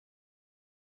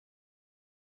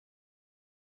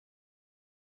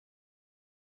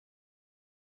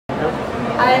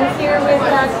I'm here with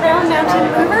Crown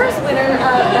Mountain Movers, winner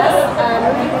of Best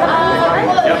Moving Company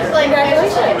Award.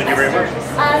 Congratulations. Thank you very much.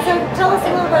 So tell us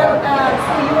a little about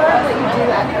who you are and what you do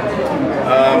at Crown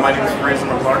Mountain. My name is Fraser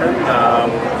McLarnon.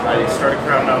 I started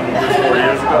Crown Mountain Movers 4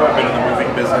 years ago. I've been in the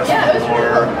moving business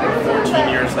for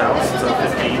 14 years now, since I was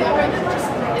 15.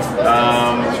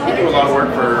 We do a lot of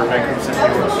work for Vancouver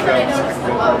Symphony Orchestra, Pacific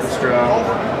Folk Orchestra,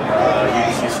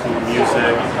 UBC School of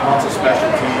Music, lots of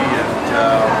specialty, and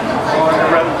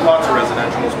lots of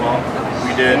residential as well.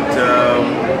 We did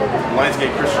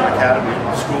Lionsgate Christian Academy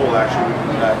School, actually,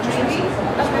 we did that just recently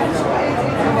as well, so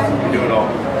we do it all.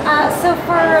 So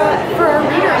for our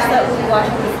readers that will be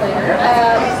watching this later,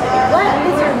 what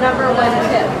is your #1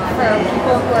 tip for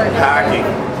people who are Packing.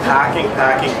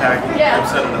 I've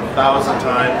said it 1,000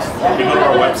 times. You go to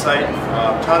our website,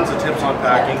 tons of tips on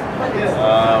packing.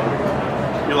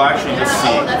 You'll actually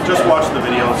just watch the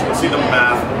videos, you'll see the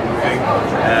math moving,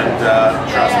 and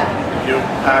trust me, if you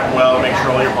pack well, make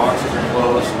sure all your boxes are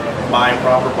closed, buy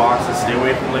proper boxes, stay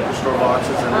away from liquor store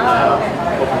boxes and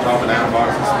open top banana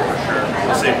boxes for sure.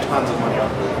 You'll save tons of money on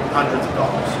food, hundreds of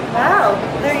dollars. Wow,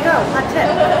 there you go, hot tip.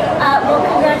 Well,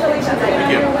 congratulations on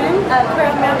your win.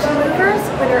 Crown Mountain Movers,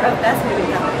 winner of Best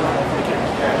Moving Company.